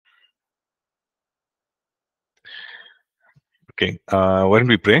Okay, why don't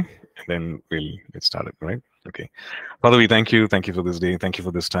we pray and then we'll get started, right? Okay. Father, we thank you. Thank you for this day. Thank you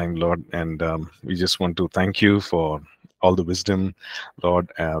for this time, Lord. And we just want to thank you for all the wisdom,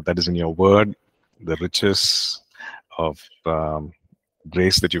 Lord, that is in your word, the riches of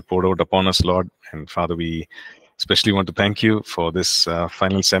grace that you poured out upon us, Lord. And Father, we especially want to thank you for this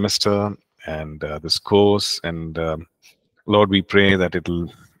final semester and this course. And Lord, we pray that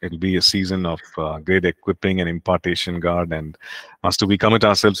it'll be a season of great equipping and impartation, God. And Master, we commit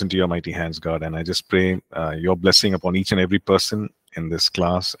ourselves into your mighty hands, God. And I just pray your blessing upon each and every person in this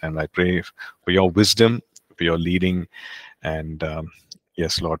class. And I pray for your wisdom, for your leading, and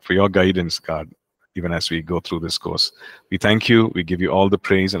yes, Lord, for your guidance, God, even as we go through this course. We thank you. We give you all the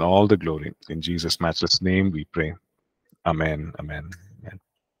praise and all the glory. In Jesus' matchless name, we pray. Amen. Amen. Amen.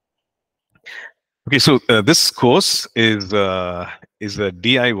 Okay, so this course is a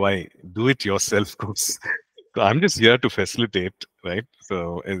DIY, do-it-yourself course. So I'm just here to facilitate, right?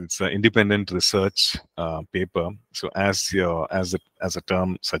 So it's an independent research paper. So as the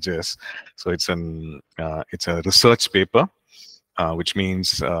term suggests, so it's a research paper, which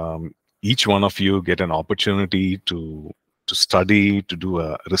means each one of you get an opportunity to study, to do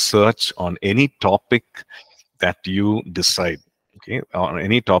a research on any topic that you decide. Okay, on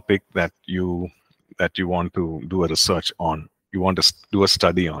any topic that you want to do a research on, you want to do a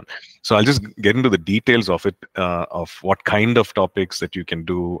study on. So I'll just get into the details of it, of what kind of topics that you can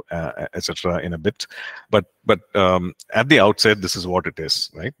do, etc. in a bit. But at the outset, this is what it is,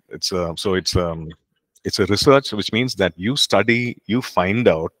 right? It's a research, which means that you study, you find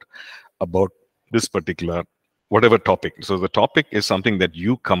out about this particular whatever topic. So the topic is something that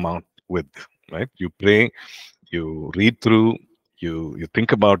you come out with, right? You pray, you read through, you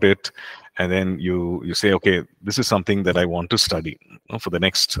think about it, and then you say, okay, this is something that I want to study for the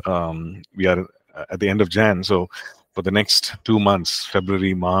next we are at the end of Jan, so for the next 2 months,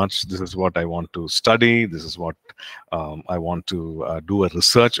 February, March, this is what I want to study, this is what I want to do a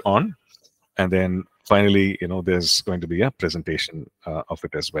research on. And then finally, there's going to be a presentation of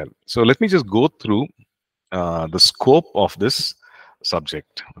it as well. So let me just go through the scope of this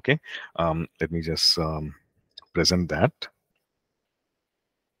subject. Okay, let me just present that.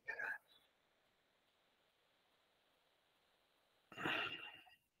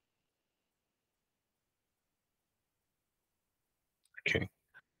 Okay.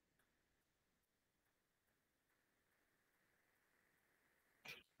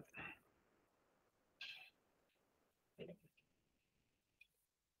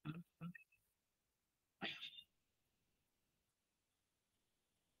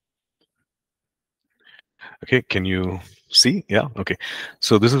 Okay, can you see? Yeah, okay.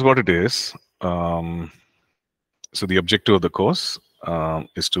 So this is what it is. So the objective of the course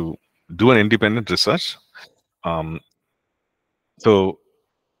is to do an independent research. So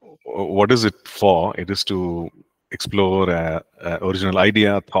what is it for? It is to explore a original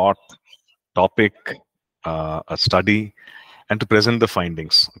idea, thought, topic, a study, and to present the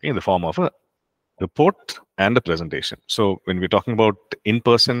findings, okay, in the form of a report and a presentation. So when we're talking about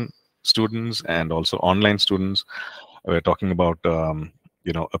in-person students and also online students, we're talking about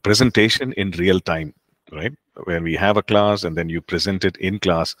a presentation in real time, right? Where we have a class and then you present it in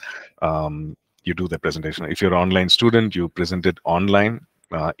class. You do the presentation. If you're an online student, you present it online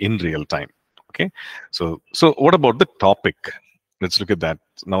in real time. Okay. So what about the topic? Let's look at that.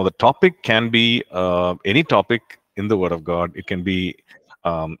 Now, the topic can be any topic in the Word of God. It can be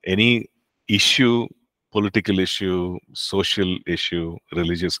any issue, political issue, social issue,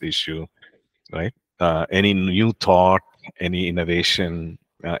 religious issue, right? Any new thought, any innovation,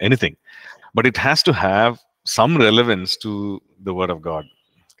 anything. But it has to have some relevance to the Word of God.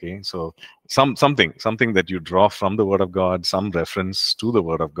 Okay, so something that you draw from the Word of God, some reference to the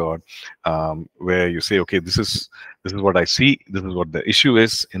Word of God, where you say, okay, this is what I see, this is what the issue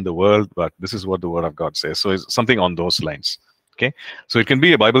is in the world, but this is what the Word of God says. So it's something on those lines. Okay, so it can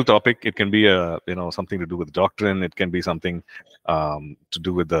be a Bible topic, it can be a something to do with doctrine, it can be something to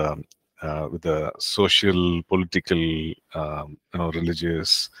do with the social, political,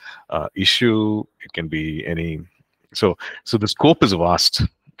 religious issue. It can be any. So the scope is vast.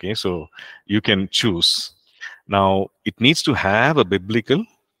 Okay, so you can choose. Now, it needs to have a biblical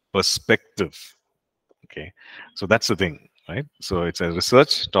perspective. Okay, so that's the thing, right? So it's a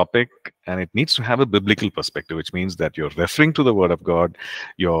research topic and it needs to have a biblical perspective, which means that you're referring to the Word of God,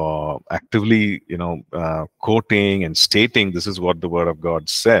 you're actively, quoting and stating this is what the Word of God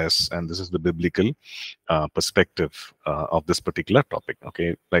says, and this is the biblical perspective of this particular topic.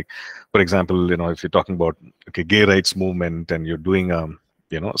 Okay, like for example, if you're talking about gay rights movement and you're doing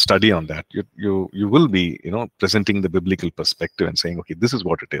study on that. You will be presenting the biblical perspective and saying, okay, this is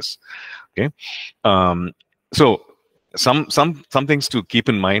what it is. Okay. So some things to keep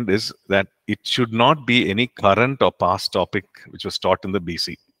in mind is that it should not be any current or past topic which was taught in the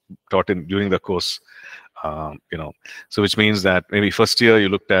BC, taught in during the course. So which means that maybe first year you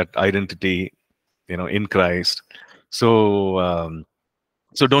looked at identity, in Christ. So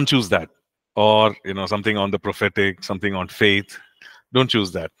so don't choose that, or something on the prophetic, something on faith. Don't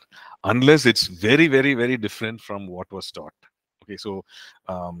choose that unless it's very, very, very different from what was taught. Okay, so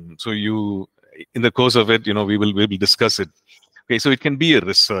you, in the course of it, we will discuss it. Okay, so it can be a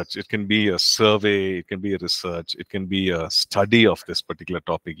research, it can be a survey, it can be a research, it can be a study of this particular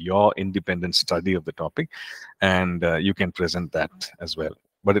topic, your independent study of the topic, and you can present that as well.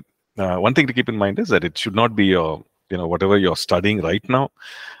 But one thing to keep in mind is that it should not be your, whatever you're studying right now.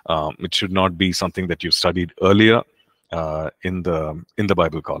 It should not be something that you studied earlier in the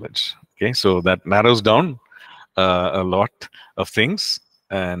Bible College. Okay, so that narrows down a lot of things,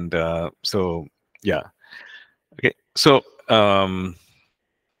 and so yeah. Okay, so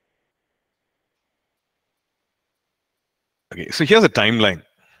okay, so here's a timeline.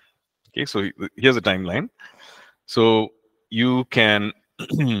 Okay, so here's a timeline. So you can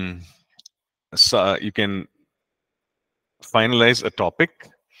you can finalize a topic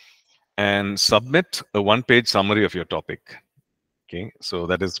and submit a one-page summary of your topic. Okay, so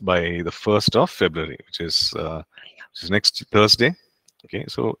that is by the 1st of February, which is next Thursday. Okay,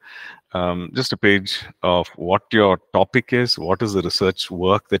 so just a page of what your topic is, what is the research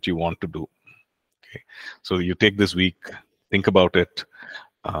work that you want to do. Okay, so you take this week, think about it,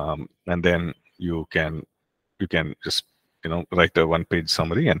 and then you can just write a one-page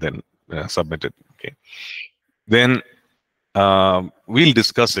summary and then submit it. Okay, then we'll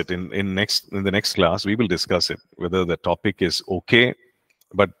discuss it in the next class. We will discuss it whether the topic is okay,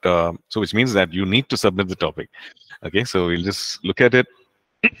 but so which means that you need to submit the topic. Okay, so we'll just look at it.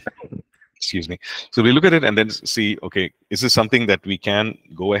 Excuse me. So we look at it and then see, okay, is this something that we can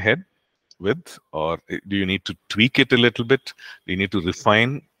go ahead with, or do you need to tweak it a little bit? Do you need to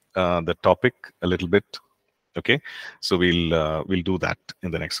refine the topic a little bit? Okay, so we'll do that in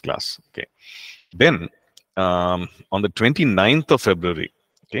the next class. Okay, then on the 29th of February,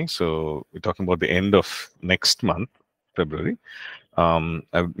 okay, so we're talking about the end of next month, February.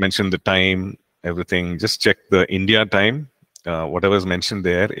 I've mentioned the time, everything. Just check the India time. Whatever is mentioned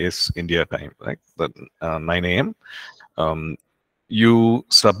there is India time, right? But 9 a.m. You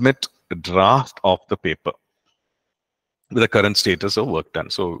submit a draft of the paper with the current status of work done.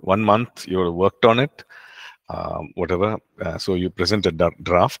 So 1 month you worked on it, whatever. So you present a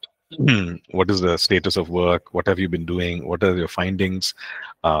draft. What is the status of work? What have you been doing? What are your findings?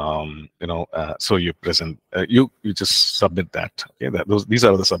 So you present. You just submit that. Okay, these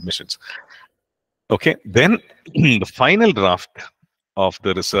are the submissions. Okay, then the final draft of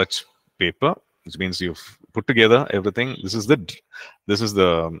the research paper, which means you've put together everything. This is the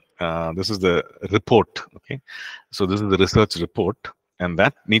report. Okay, so this is the research report, and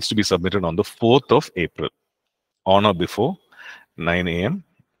that needs to be submitted on the 4th of April, on or before 9 a.m.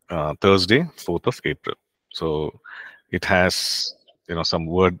 Thursday, 4th of April. So it has some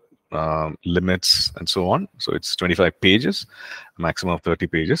word limits and so on. So it's 25 pages, maximum of 30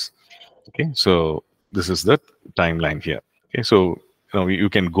 pages. Okay, so this is the timeline here. Okay, so you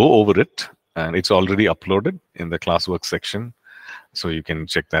can go over it, and it's already uploaded in the classwork section, so you can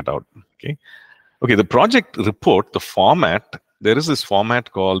check that out. Okay, the project report, the format, there is this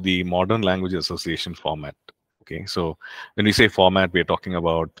format called the Modern Language Association format. Okay, so when we say format, we're talking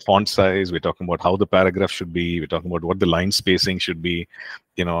about font size, we're talking about how the paragraph should be, we're talking about what the line spacing should be.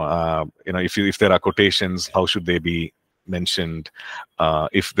 If there are quotations, how should they be mentioned?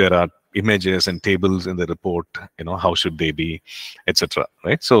 If there are images and tables in the report, how should they be, etc.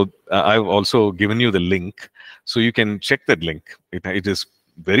 Right? So I've also given you the link, so you can check that link. It is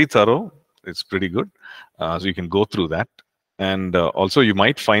very thorough. It's pretty good. So you can go through that, and also you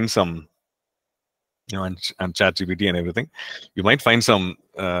might find some, and ChatGPT and everything, you might find some,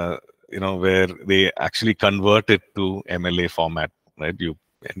 where they actually convert it to MLA format, right? You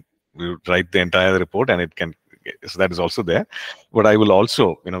write the entire report, and it can. So that is also there. But I will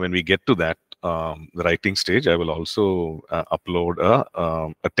also, when we get to that, the writing stage, I will also upload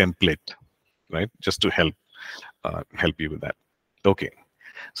a template, right, just to help you with that. Okay,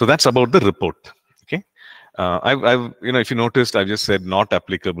 so that's about the report. Okay, I've if you noticed, I've just said not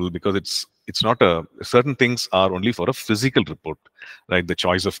applicable because it's not certain things are only for a physical report, right? The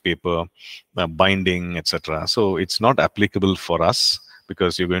choice of paper, binding, etc. So it's not applicable for us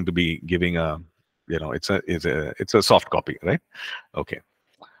because you're going to be giving a, it's a soft copy, right? Okay.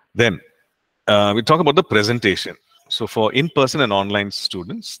 Then we talk about the presentation. So for in-person and online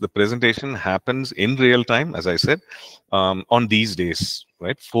students, the presentation happens in real time, as I said, on these days,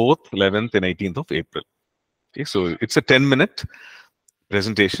 right? 4th, 11th, and 18th of April. Okay, so it's a 10-minute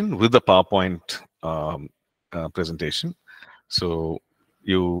presentation with the PowerPoint presentation. So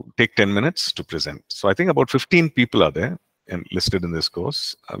you take 10 minutes to present. So I think about 15 people are there and listed in this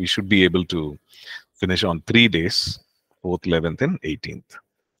course. We should be able to finish on 3 days, 4th, 11th, and 18th.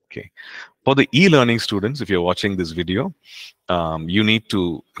 Okay. For the e-learning students, if you're watching this video, you need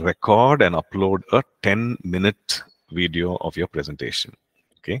to record and upload a 10-minute video of your presentation.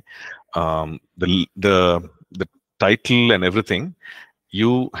 Okay. The title and everything,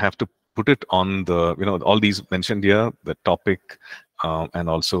 you have to put it on the, all these mentioned here, the topic, and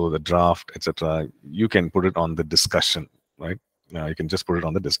also the draft, etc. You can put it on the discussion, right? You can just put it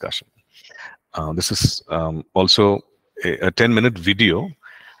on the discussion. This is also a 10-minute video.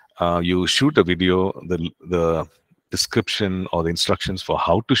 You shoot a video, the description or the instructions for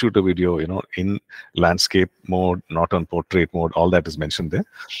how to shoot a video, in landscape mode, not on portrait mode, all that is mentioned there.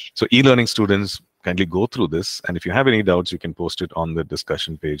 So e-learning students, kindly go through this, and if you have any doubts, you can post it on the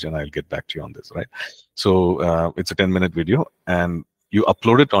discussion page and I'll get back to you on this, right? So it's a 10-minute video, and you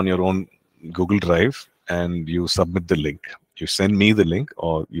upload it on your own Google Drive and you submit the link. You send me the link,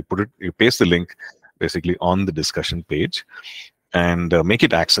 or you paste the link basically on the discussion page, and make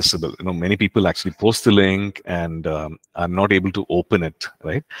it accessible. Many people actually post the link and are not able to open it,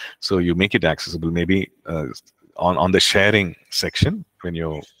 right? So you make it accessible, maybe on the sharing section, when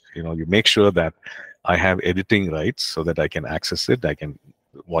you make sure that I have editing rights so that I can access it, I can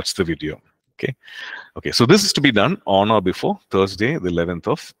watch the video. Okay, so this is to be done on or before Thursday, the 11th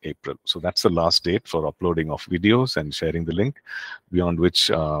of April. So that's the last date for uploading of videos and sharing the link, beyond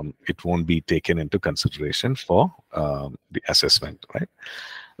which it won't be taken into consideration for the assessment, right?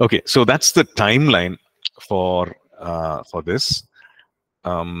 Okay, so that's the timeline for this.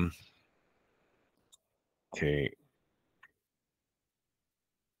 Okay.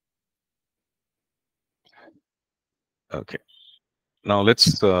 Okay. Now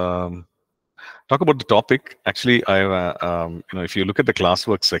let's talk about the topic. Actually, if you look at the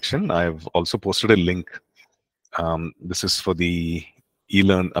classwork section, I've also posted a link. This is for the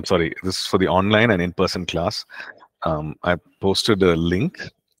this is for the online and in-person class. I posted a link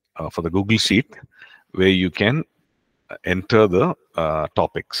for the Google Sheet where you can enter the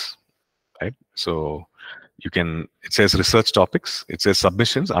topics, right? So it says research topics, it says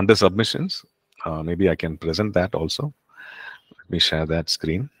submissions, under submissions. Maybe I can present that also. Let me share that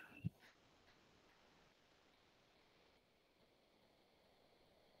screen.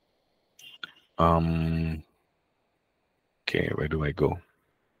 Okay, where do I go?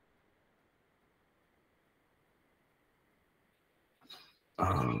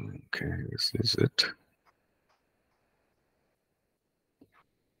 Okay, this is it.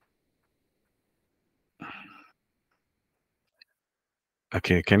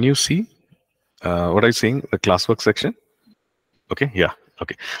 Okay, can you see what I'm saying? The classwork section. Okay, yeah.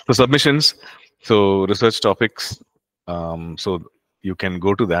 Okay, so submissions, so research topics. So you can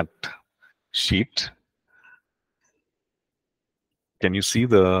go to that sheet. Can you see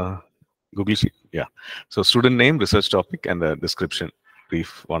the Google Sheet? Yeah. So student name, research topic, and the description,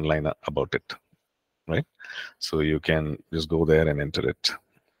 brief one-liner about it, right? So you can just go there and enter it.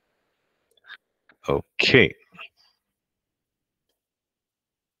 Okay.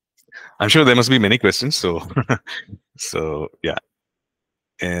 I'm sure there must be many questions. So, so yeah.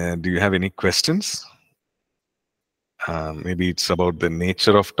 And do you have any questions? Maybe it's about the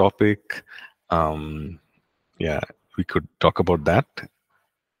nature of topic. Yeah, we could talk about that.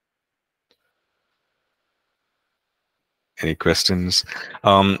 Any questions?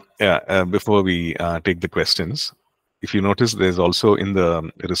 Before we take the questions, if you notice, there's also in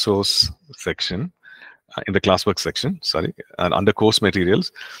the resource section, in the classwork section, sorry, and under course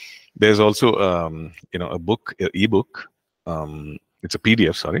materials, there's also a book, ebook. It's a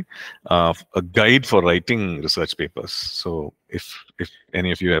PDF, sorry, a guide for writing research papers. So if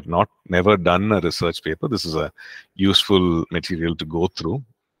any of you have never done a research paper, this is a useful material to go through,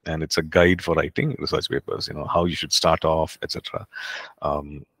 and it's a guide for writing research papers. How you should start off, etc.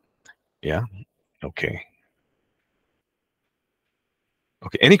 Yeah. Okay.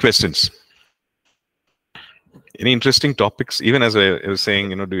 Okay. Any questions? Any interesting topics? Even as I was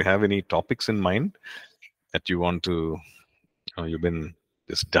saying, do you have any topics in mind that you want to? You've been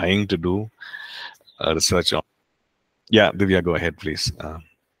just dying to do research on. Yeah, Divya, go ahead, please.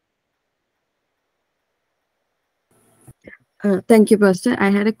 Thank you, Pastor. I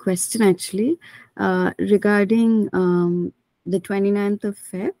had a question actually regarding the 29th of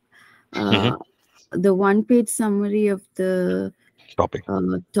Feb. Mhm. The one-page summary of the Topic.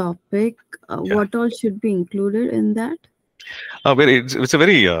 topic. Yeah. What all should be included in that? It's a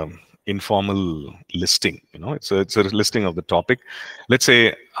very informal listing. It's a listing of the topic. Let's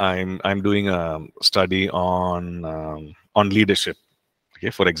say I'm doing a study on leadership. Okay,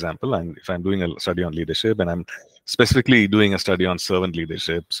 for example, and if I'm doing a study on leadership and I'm specifically doing a study on servant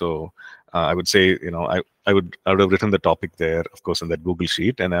leadership, so I would say, I would have written the topic there, of course, in that Google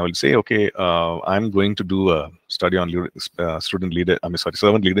sheet, and I will say, okay, I'm going to do a study on student leader. I mean, sorry,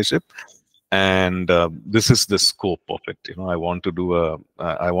 servant leadership, and this is the scope of it. I want to do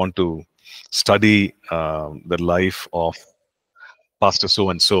I want to study the life of Pastor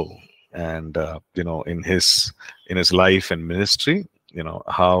so and so, and in his life and ministry,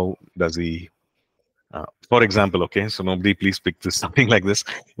 how does he, for example, okay, so nobody please pick this something like this,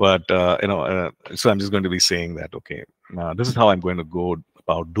 but so I'm just going to be saying that, okay, this is how I'm going to go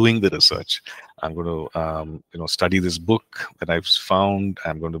about doing the research. I'm going to study this book that I've found.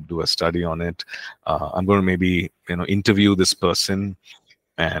 I'm going to do a study on it. I'm going to maybe interview this person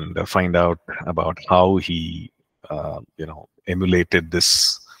and find out about how he emulated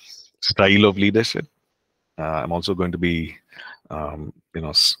this style of leadership. I'm also going to be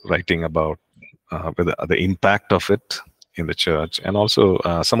writing about the impact of it in the church, and also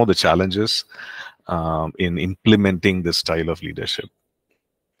some of the challenges in implementing this style of leadership,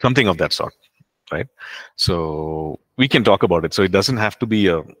 something of that sort, right? So we can talk about it. So it doesn't have to be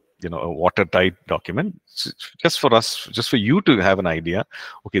a watertight document. It's just for us, just for you to have an idea.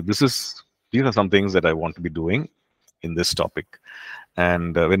 Okay, these are some things that I want to be doing in this topic.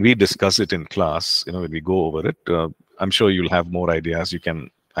 And when we discuss it in class, when we go over it, I'm sure you'll have more ideas. You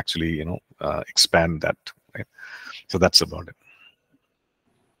can actually, expand that. Right? So that's about it.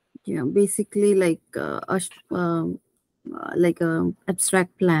 Yeah, basically like a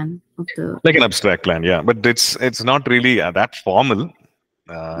abstract plan of the. Like an abstract plan, yeah. But it's not really that formal.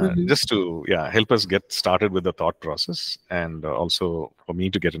 Mhm. Just to help us get started with the thought process, and also for me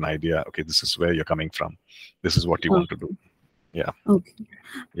to get an idea. Okay, this is where you're coming from. This is what you want to do. Okay. Yeah, Okay.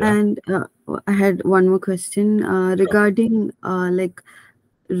 yeah. And I had one more question Sure. regarding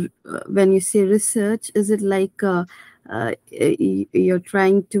when you say research, is it like you're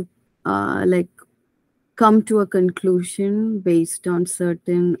trying to like come to a conclusion based on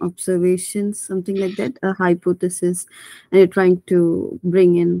certain observations, something like that, a hypothesis, and you're trying to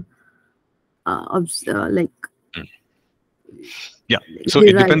bring in like Yeah. So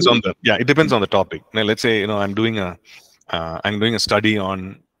it derive. depends on the topic. Now, let's say I'm doing a study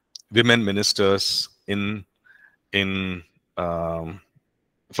on women ministers in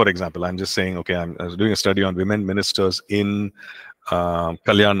for example, I'm just saying, okay, I was doing a study on women ministers in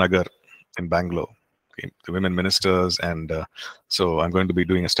Kalyan Nagar in Bangalore. Okay, the women ministers, and so I'm going to be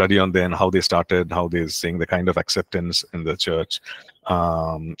doing a study on them, how they started, how they're seeing the kind of acceptance in the church,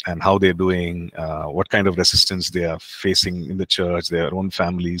 and how they're doing, what kind of resistance they are facing in the church, their own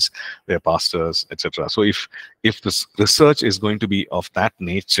families, their pastors, etc. So if this research is going to be of that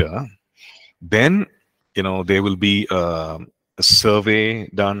nature, then there will be a survey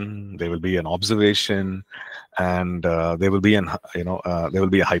done, there will be an observation, and there will be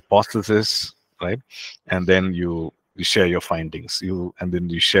a hypothesis, right? And then you share your findings, and then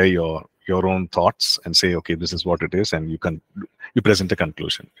you share your own thoughts and say, okay, this is what it is, and you present a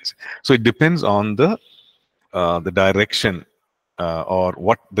conclusion. So it depends on the direction, or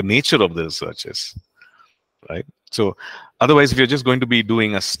what the nature of the research is, right? So otherwise, if you're just going to be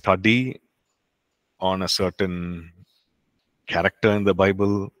doing a study on a certain character in the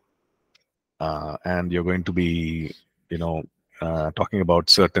Bible, and you're going to be, talking about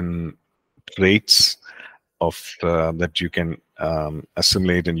certain traits of that you can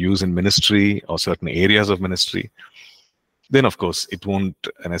assimilate and use in ministry, or certain areas of ministry, then of course it won't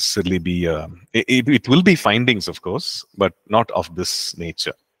necessarily be. It will be findings, of course, but not of this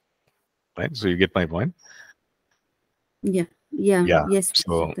nature, right? So you get my point. Yeah, yeah, Yeah. yes, Pastor,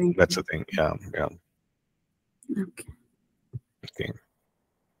 So thank that's you. the thing. Yeah. Yeah. Okay. Okay.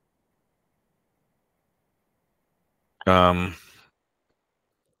 Um,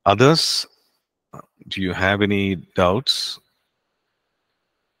 Others, do you have any doubts?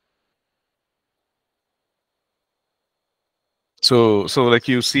 So like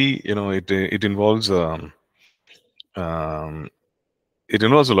you see, it involves um, it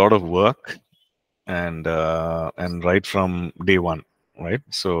involves a lot of work, and right from day one, right?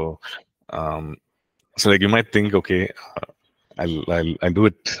 Um, so like you might think, okay, I'll do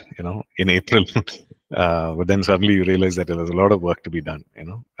it, in April, but then suddenly you realize that there's a lot of work to be done,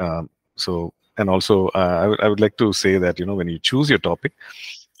 so, and also I would like to say that when you choose your topic,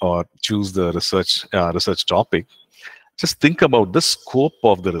 or choose the research topic, just think about the scope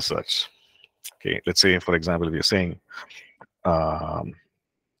of the research. Okay, let's say, for example, if you're saying, um,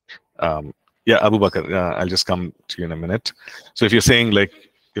 yeah, Abu Bakr, I'll just come to you in a minute. So if you're saying, like,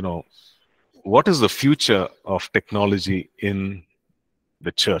 what is the future of technology in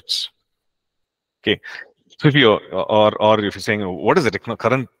the church? Okay, so if you're, or if you're saying, what is the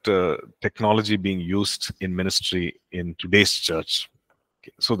current technology being used in ministry in today's church?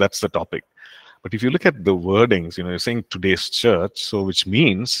 Okay, so that's the topic. But if you look at the wordings, you're saying today's church, so which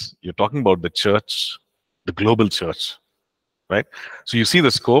means you're talking about the church, the global church, right? So you see the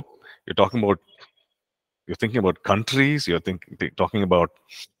scope. You're thinking about countries. You're talking about,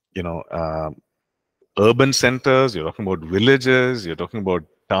 urban centers. You're talking about villages. You're talking about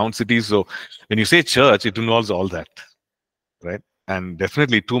town, cities. So when you say church, it involves all that, right? And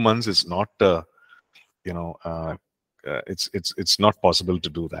definitely 2 months is not, it's not possible to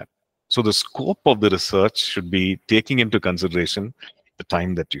do that. So the scope of the research should be taking into consideration the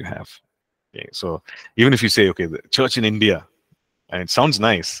time that you have. Okay, so even if you say, okay, the church in India, and it sounds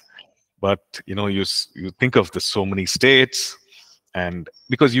nice, but you think of the so many states, and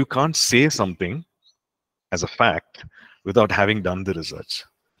because you can't say something as a fact without having done the research,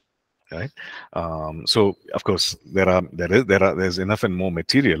 right? So of course there's enough and more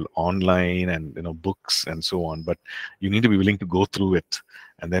material online and books and so on, but you need to be willing to go through it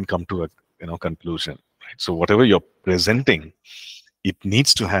and then come to a conclusion, right? So whatever you're presenting, it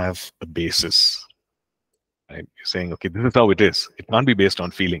needs to have a basis, right? You're saying, okay, this is how it is. It can't be based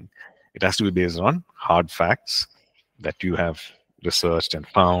on feeling. It has to be based on hard facts that you have researched and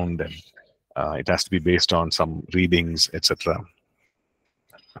found, and it has to be based on some readings, etc.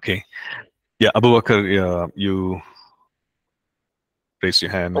 Okay. Yeah, Abu Bakr, you raise your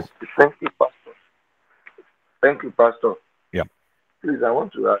hand. Thank you, Pastor. Thank you, Pastor. Yeah. Please, I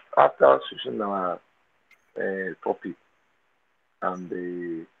want to ask, after switching our topic, and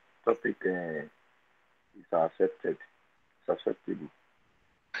the topic is accepted, it's acceptable.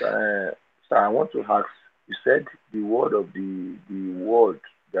 So I want to ask, you said the word of the word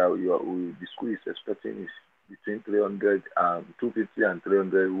that the school is expecting is between 250 and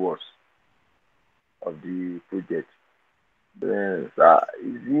 300 words of the project. Then,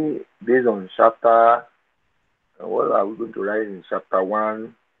 is it based on chapter? What are we going to write in chapter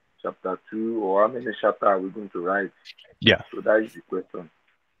 1, chapter 2, or how many chapters are we going to write? Yeah. So that is the question.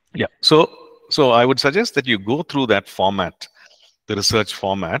 Yeah. So I would suggest that you go through that format, the research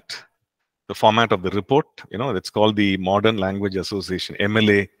format, the format of the report. It's called the Modern Language Association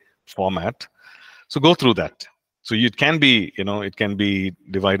 (MLA) format. So go through that. So it can be, it can be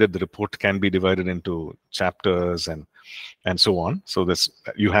divided. The report can be divided into chapters and so on. So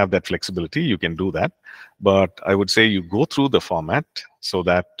you have that flexibility. You can do that. But I would say you go through the format so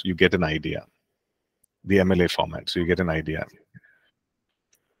that you get an idea, the MLA format. So you get an idea.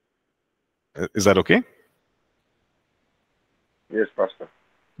 Is that okay? Yes, Pastor.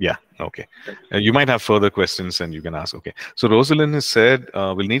 Yeah, okay. You might have further questions and you can ask. Okay. So Rosalind has said,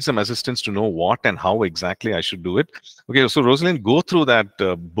 we'll need some assistance to know what and how exactly I should do it. Okay, so Rosalind, go through that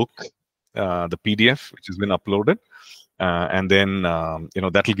book, the PDF, which has been uploaded. And then,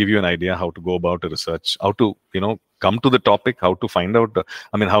 that will give you an idea how to go about the research, how to, come to the topic, how to find out,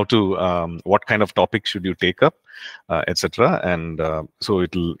 how to, what kind of topic should you take up, etc. And so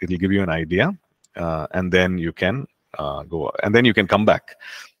it'll give you an idea, and then you can go, and then you can come back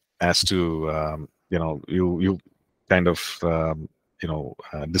as to, you kind of,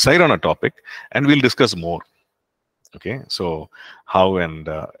 decide on a topic, and we'll discuss more. Okay, so how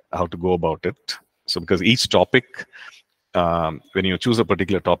to go about it. So because each topic, when you choose a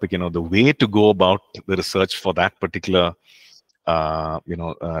particular topic, the way to go about the research for that particular,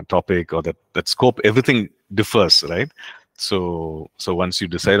 topic or that scope, everything differs, right? So once you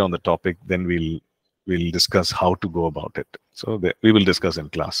decide on the topic, then we'll discuss how to go about it. So we will discuss in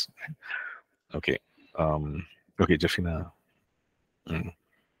class. Okay. Okay, Jafina. So,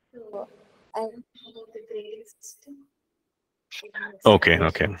 I want to know the grading system. Okay.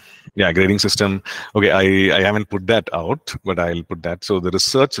 Yeah, grading system. Okay, I haven't put that out, but I'll put that. So the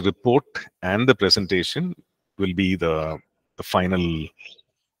research report and the presentation will be the final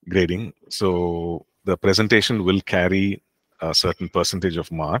grading. So the presentation will carry a certain percentage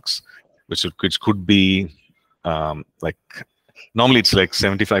of marks, which could be like, normally it's like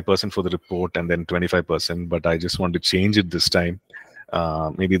 75% for the report and then 25%, but I just want to change it this time.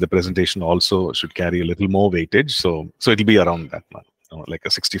 Maybe the presentation also should carry a little more weightage. So it'll be around that much, like a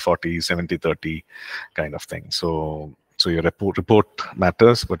 60-40, 70-30 kind of thing. So your report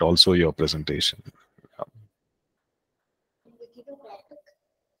matters, but also your presentation.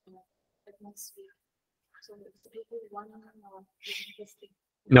 next week. So should we do one or this week?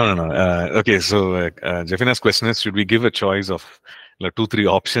 No. Okay, so Jeffina's question is: should we give a choice of 2, 3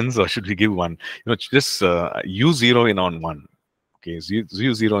 options, or should we give one? Just you zero in on one. Okay, so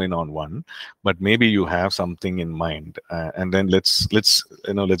you zero in on one, but maybe you have something in mind, and then let's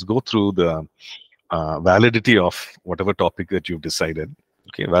go through the validity of whatever topic that you've decided.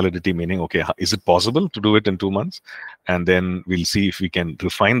 Okay, validity meaning, okay, is it possible to do it in 2 months? And then we'll see if we can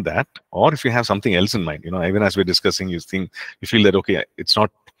refine that, or if you have something else in mind. Even as we're discussing, you feel that, okay, it's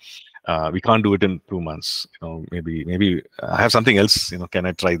not, we can't do it in 2 months. Maybe I have something else. Can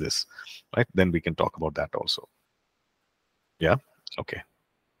I try this? Right? Then we can talk about that also. Yeah. Okay.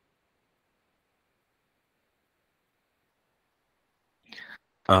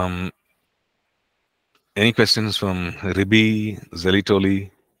 Any questions from Ribi,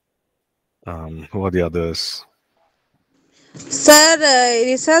 Zelitoli? Who are the others? Sir,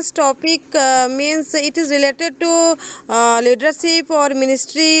 research topic means it is related to leadership or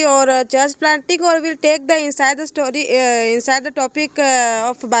ministry or church planting, or will take the inside the story, inside the topic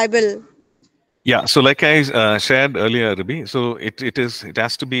of Bible. Yeah, so like I shared earlier, Ruby, so it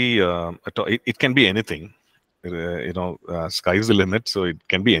has to be it can be anything. Sky's the limit, so it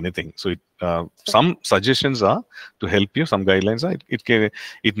can be anything. So some suggestions are to help you. Some guidelines are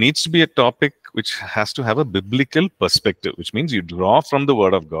it needs to be a topic which has to have a biblical perspective, which means you draw from the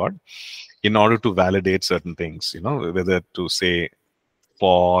Word of God in order to validate certain things. Whether to say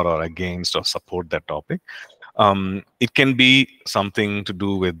for or against or support that topic. It can be something to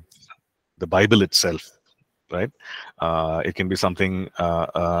do with the Bible itself, right? It can be something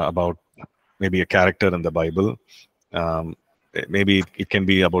about maybe a character in the Bible. Maybe it can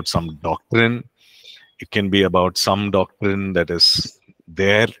be about some doctrine. It can be about some doctrine that is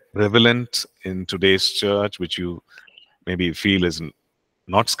there prevalent in today's church, which you maybe feel is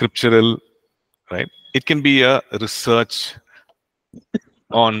not scriptural, right? It can be a research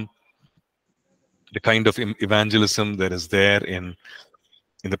on the kind of evangelism that is there in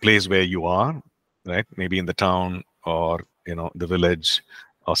the place where you are, right? Maybe in the town, or the village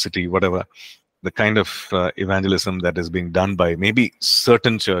or city, whatever. The kind of evangelism that is being done by maybe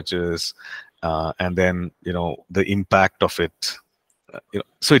certain churches, and then the impact of it.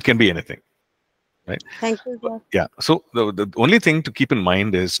 So it can be anything, right? Thank you, sir. Yeah. So the only thing to keep in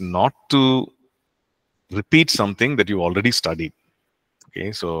mind is not to repeat something that you already studied.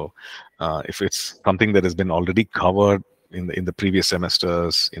 Okay, so if it's something that has been already covered in the previous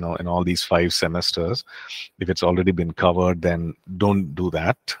semesters, in all these 5 semesters, if it's already been covered, then don't do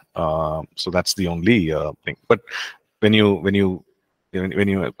that. So that's the only thing. But when you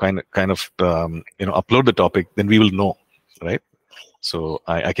kind of upload the topic, then we will know, right? So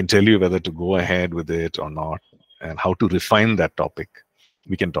I can tell you whether to go ahead with it or not, and how to refine that topic.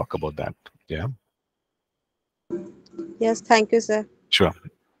 We can talk about that. Yeah. Yes, thank you, sir. Sure.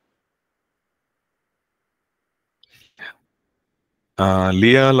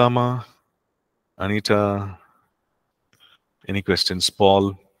 Leah, Lama, Anita, any questions?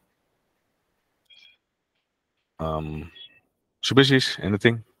 Paul, Shubhashish,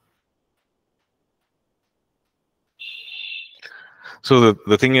 anything? So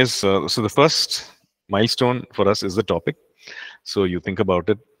the thing is, so the first milestone for us is the topic. So you think about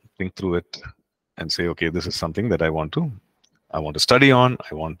it, think through it, and say, okay, this is something that I want to study on.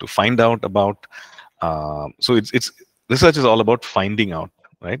 I want to find out about. So it's research is all about finding out,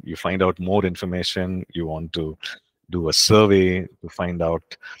 right? You find out more information. You want to do a survey to find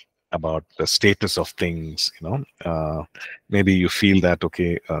out about the status of things. Maybe you feel that,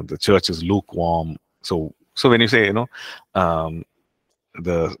 okay, the church is lukewarm. So when you say,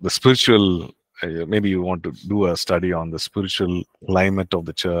 the spiritual, maybe you want to do a study on the spiritual climate of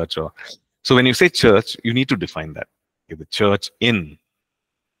the church, or so when you say church, you need to define that. Okay, the church in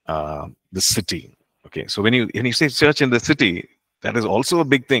the city. Okay, so when you say church in the city, that is also a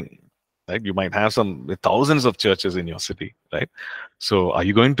big thing, right? You might have thousands of churches in your city, right? So are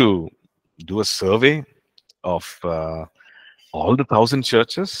you going to do a survey of all the 1,000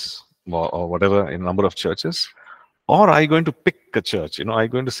 churches, or whatever in number of churches? Or are you going to pick a church? Are you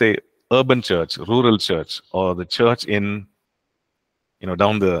going to say urban church, rural church, or the church in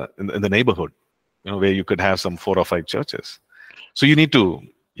down in the neighborhood, where you could have some 4 or 5 churches? So you need to,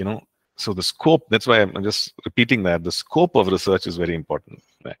 so the scope, that's why I'm just repeating that. The scope of research is very important.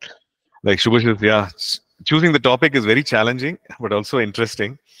 Right? Like Shubhash says, yeah, choosing the topic is very challenging, but also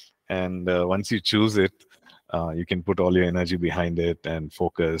interesting. And once you choose it, you can put all your energy behind it and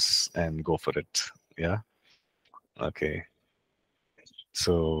focus and go for it. Yeah. Okay.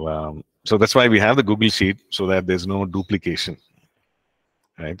 So so that's why we have the Google Sheet, so that there's no duplication.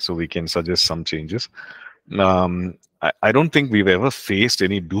 right? So we can suggest some changes. I don't think we've ever faced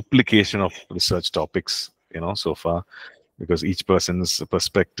any duplication of research topics, so far, because each person's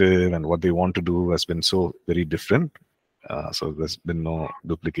perspective and what they want to do has been so very different. So there's been no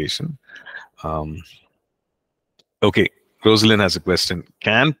duplication. Um, okay, Rosalind has a question.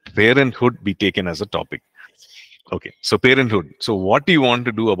 Can parenthood be taken as a topic? Okay, so parenthood. So what do you want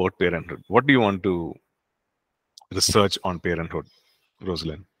to do about parenthood? What do you want to research on parenthood,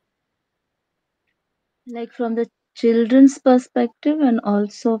 Rosalind? Like from the children's perspective and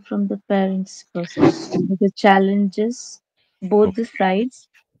also from the parents' perspective, the challenges, both the sides.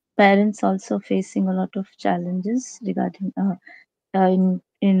 Parents also facing a lot of challenges regarding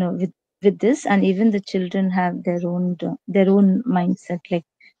in with this, and even the children have their own mindset, like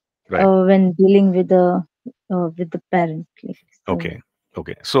Right. when dealing with the parent, like so. Okay.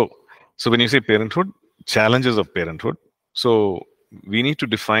 Okay. So when you say parenthood, challenges of parenthood, so we need to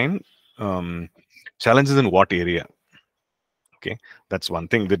define challenges in what area. Okay, that's one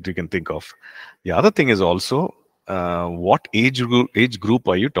thing that you can think of. The other thing is also what age group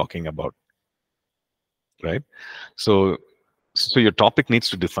are you talking about, right? So your topic needs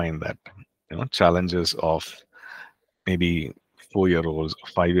to define that. Challenges of maybe 4-year-olds,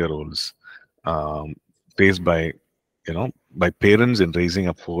 5-year-olds, faced by parents in raising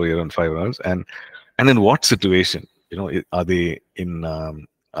up 4-year and 5-year-olds, and in what situation? Are they in?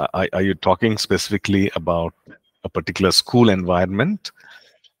 Are you talking specifically about a particular school environment?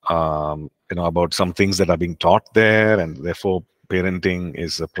 About some things that are being taught there, and therefore parenting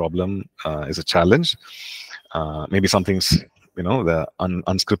is a problem, is a challenge. Maybe some things, the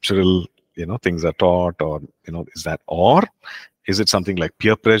unscriptural, things are taught, or is that, or is it something like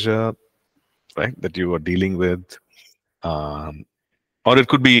peer pressure, right, that you are dealing with? Or it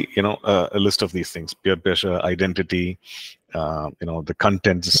could be, a list of these things: peer pressure, identity, the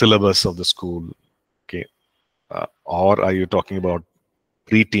content, the syllabus of the school. Okay. Or are you talking about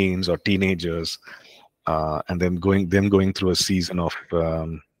preteens or teenagers, and then going through a season of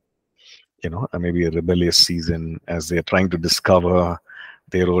maybe a rebellious season as they're trying to discover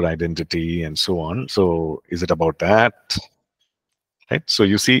their own identity and so on? So is it about that, right? So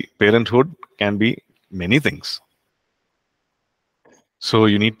you see, parenthood can be many things. So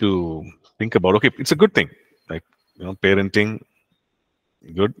you need to think about, okay, it's a good thing, like, parenting,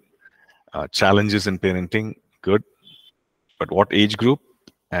 good. Challenges in parenting, good. But what age group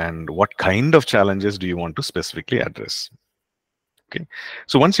and what kind of challenges do you want to specifically address? Okay.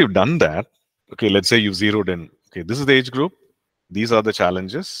 So once you've done that, okay, let's say you've zeroed in, okay, this is the age group, these are the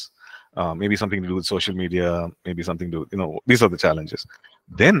challenges, maybe something to do with social media, maybe something to, these are the challenges.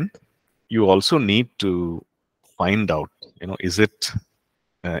 Then you also need to find out, is it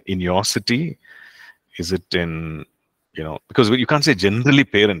in your city? Is it in, because you can't say generally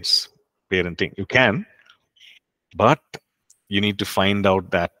parenting. You can, but you need to find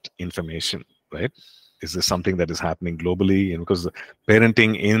out that information, right? Is this something that is happening globally? Because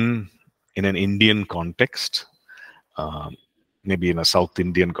parenting in an Indian context, maybe in a South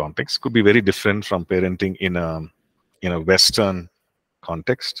Indian context, could be very different from parenting in a Western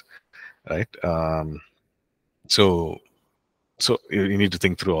context, right? So you need to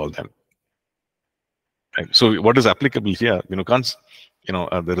think through all that. Right. So what is applicable here? Can't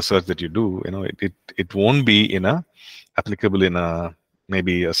the research that you do, it won't be applicable in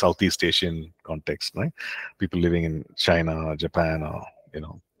maybe a Southeast Asian context, right? People living in China or Japan or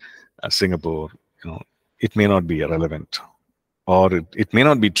Singapore, it may not be relevant, or it may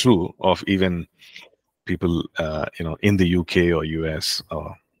not be true of even people in the UK or US.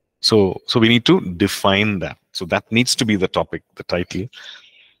 So we need to define that. So that needs to be the topic. The title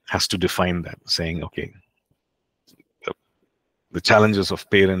has to define that, saying, okay, the challenges of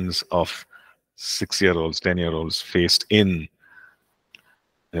parents of 6-year-olds, 10-year-olds faced in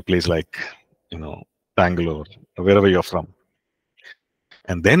a place like, Bangalore, or wherever you're from.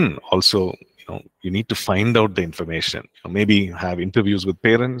 And then also, you need to find out the information. Maybe have interviews with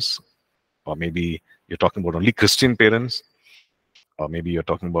parents, or maybe you're talking about only Christian parents, or maybe you're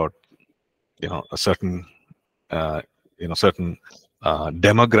talking about, a certain, certain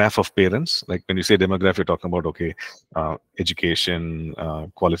demographic of parents. Like when you say demographic, you're talking about, okay, education,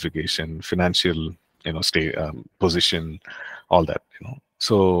 qualification, financial, stay, position, all that.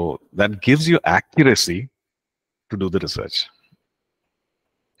 So that gives you accuracy to do the research,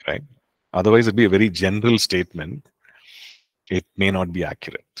 right? Otherwise, it'd be a very general statement. It may not be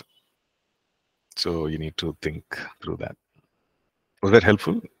accurate. So you need to think through that. Was that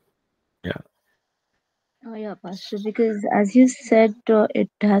helpful? Yeah. Oh yeah, Pastor, because as you said, it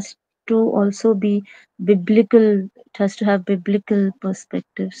has to also be biblical. It has to have biblical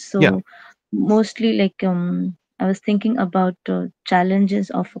perspective. So Yeah. mostly like I was thinking about challenges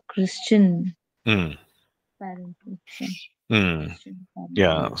of a Christian Mm. parenting. So Mm. Christian parenting.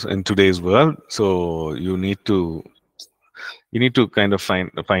 Yeah. So in today's world, so you need to kind of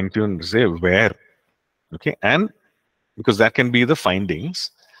fine tune, say where, okay, and because that can be the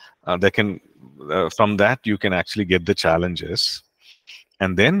findings, that can from that you can actually get the challenges,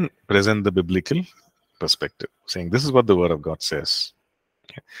 and then present the biblical perspective, saying this is what the Word of God says,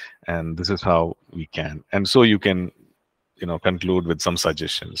 okay, and this is how we can, and so you can conclude with some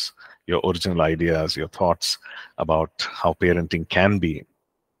suggestions, your original ideas, your thoughts about how parenting can be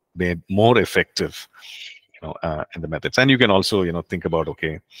made more effective, in the methods. And you can also think about,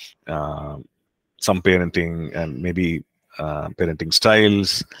 okay, uh, some parenting and maybe parenting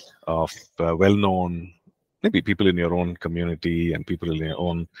styles of well-known, maybe people in your own community and people in your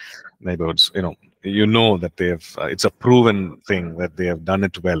own neighborhoods, that they have it's a proven thing that they have done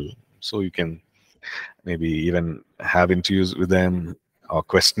it well, so you can maybe even have interviews with them or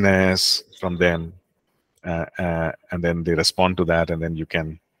questionnaires from them, and then they respond to that, and then you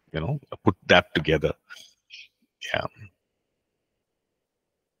can put that together. Yeah.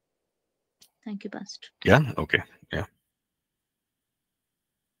 Thank you, Pastor. Yeah. Okay. Yeah.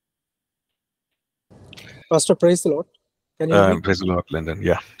 Pastor, praise the Lord. Can you hear me? Praise the Lord, Lyndon.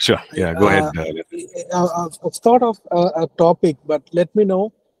 Yeah, sure. Yeah, go ahead. I've thought of a topic, but let me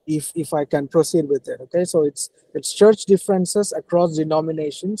know if I can proceed with it. Okay, so it's church differences across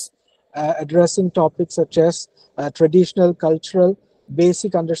denominations, addressing topics such as traditional, cultural,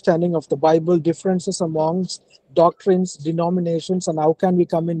 basic understanding of the Bible, differences amongst doctrines, denominations, and how can we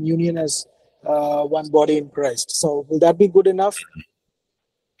come in union as one body in Christ. So will that be good enough?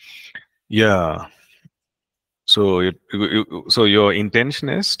 Yeah. So so your intention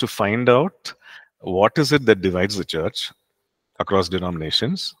is to find out what is it that divides the church across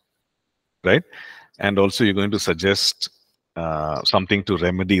denominations, right? And also you're going to suggest something to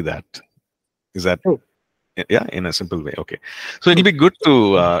remedy that. Is that? True. Yeah, in a simple way. Okay. So it'll be good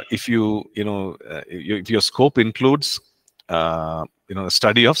to if if your scope includes a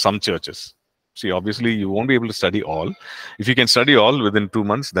study of some churches. See, obviously you won't be able to study all. If you can study all within 2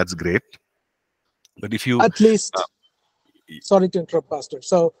 months, that's great. But if you At least, sorry to interrupt, Pastor.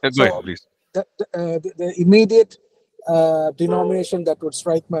 So go ahead, please. The immediate denomination that would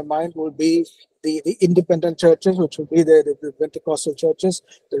strike my mind would be the independent churches, which would be the Pentecostal churches,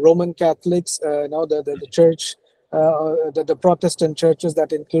 the Roman Catholics, the church, the Protestant churches,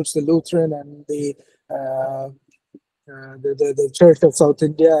 that includes the Lutheran and the Church of South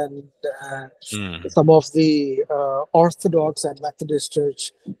India, and some of the Orthodox and Methodist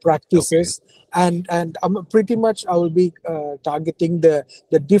Church practices. Okay. And I'm pretty much I will be targeting the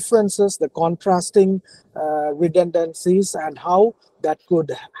differences, the contrasting redundancies, and how that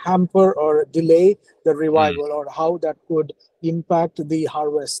could hamper or delay the revival, or how that could impact the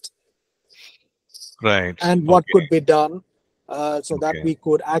harvest. Right. And what could be done so that we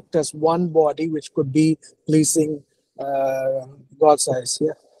could act as one body, which could be pleasing God's eyes.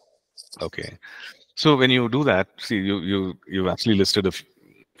 Yeah. Okay. So when you do that, see, you actually listed a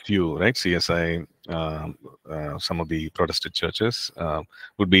few, right? CSI, some of the Protestant churches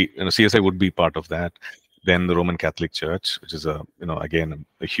would be, CSI would be part of that. Then the Roman Catholic Church, which is again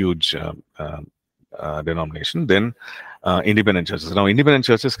a huge denomination. Then independent churches. Now independent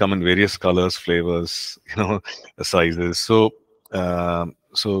churches come in various colors, flavors, sizes. So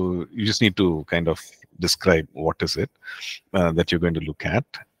so you just need to kind of describe what is it that you're going to look at.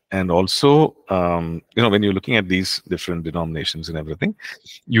 And also, when you're looking at these different denominations and everything,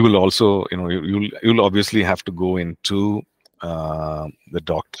 you will also, you'll obviously have to go into the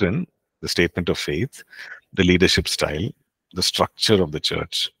doctrine, the statement of faith, the leadership style, the structure of the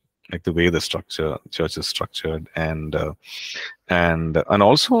church, like the way the church is structured, and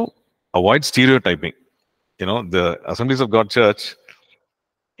also avoid stereotyping. The Assemblies of God Church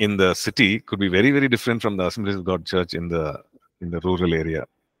in the city could be very, very different from the Assemblies of God Church in the rural area.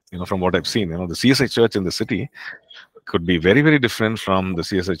 From what I've seen, the CSI church in the city could be very, very different from the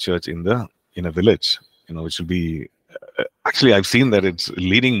CSI church in a village, which will be, actually, I've seen that it's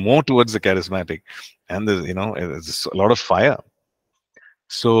leading more towards the charismatic, and there's a lot of fire.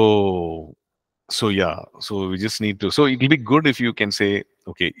 So yeah, so we just need to, so it'll be good if you can say,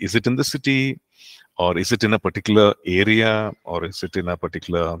 okay, is it in the city, or is it in a particular area, or is it in a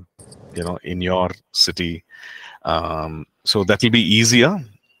particular, in your city? So that will be easier.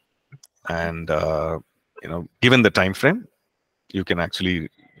 And given the time frame, you can actually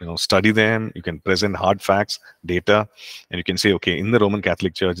study them. You can present hard facts, data, and you can say, okay, in the Roman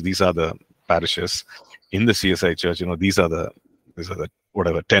Catholic Church, these are the parishes. In the CSI Church, these are the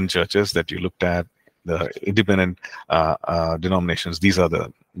whatever 10 churches that you looked at. The independent denominations, these are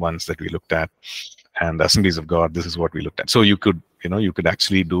the ones that we looked at, and the Assemblies of God, this is what we looked at. So you could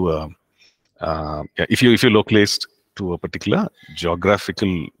actually do a if you're localized to a particular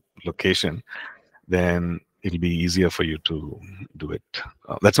geographical location, then it'll be easier for you to do it.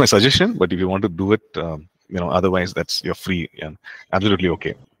 That's my suggestion. But if you want to do it, otherwise you're free and absolutely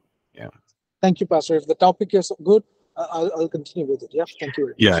okay. Yeah. Thank you, Pastor. If the topic is good, I'll continue with it. Yeah. Thank you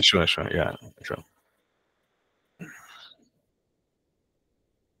very much. Yeah. Sure. Yeah. Sure.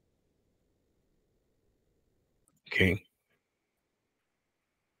 Okay.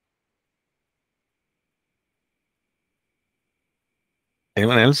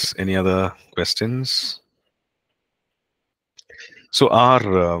 Anyone else? Any other questions? So our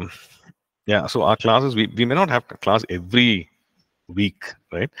classes, we may not have a class every week,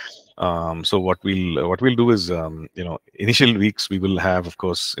 right? So what we'll do is initial weeks we will have, of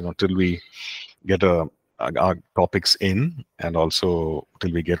course, till we get our topics in, and also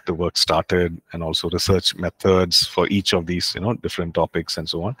till we get the work started, and also research methods for each of these different topics and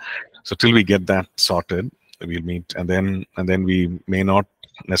so on. So till we get that sorted, we'll meet, and then we may not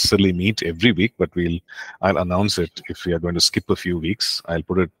necessarily meet every week, but I'll announce it. If we are going to skip a few weeks, I'll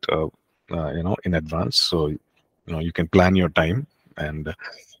put it in advance, so you can plan your time and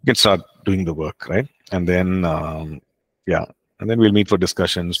you can start doing the work, right? And then and then we'll meet for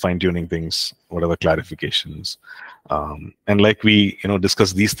discussions, fine-tuning things, whatever clarifications, and like we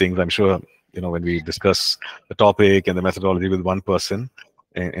discuss these things. I'm sure when we discuss the topic and the methodology with one person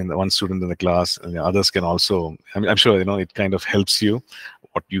and the one student in the class, and the others can also, I'm sure it kind of helps you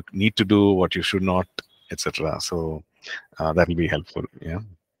what you need to do, what you should not, etc. So that will be helpful. Yeah.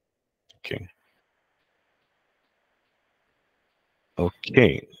 Okay.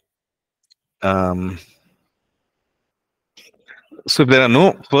 Okay. So if there are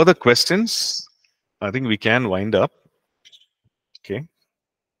no further questions, I think we can wind up. Okay.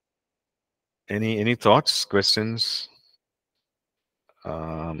 Any thoughts, questions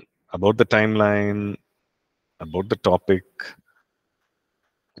about the timeline, about the topic,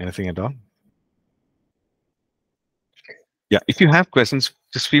 anything at all? Yeah, if you have questions,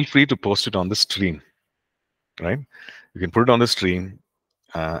 just feel free to post it on the stream, right? You can put it on the stream,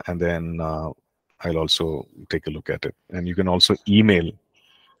 and then I'll also take a look at it. And you can also email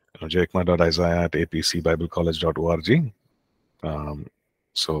jaekma.isaiah@apcbiblecollege.org.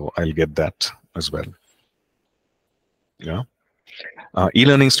 So I'll get that as well. Yeah.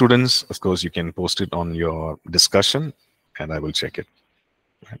 E-learning students, of course, you can post it on your discussion, and I will check it.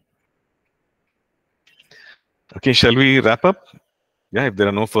 Right. Okay, shall we wrap up? Yeah, if there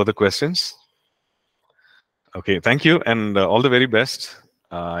are no further questions. Okay, thank you, and all the very best.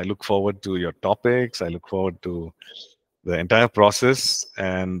 I look forward to your topics. I look forward to the entire process.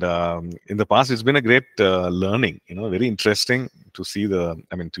 And in the past, it's been a great learning. Very interesting to see to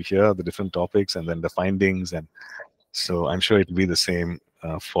hear the different topics and then the findings. And so I'm sure it'll be the same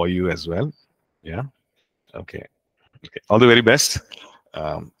for you as well. Yeah. Okay. All the very best.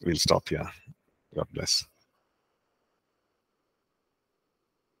 We'll stop here. God bless.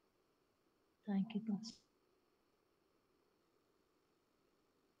 Thank you, Pastor.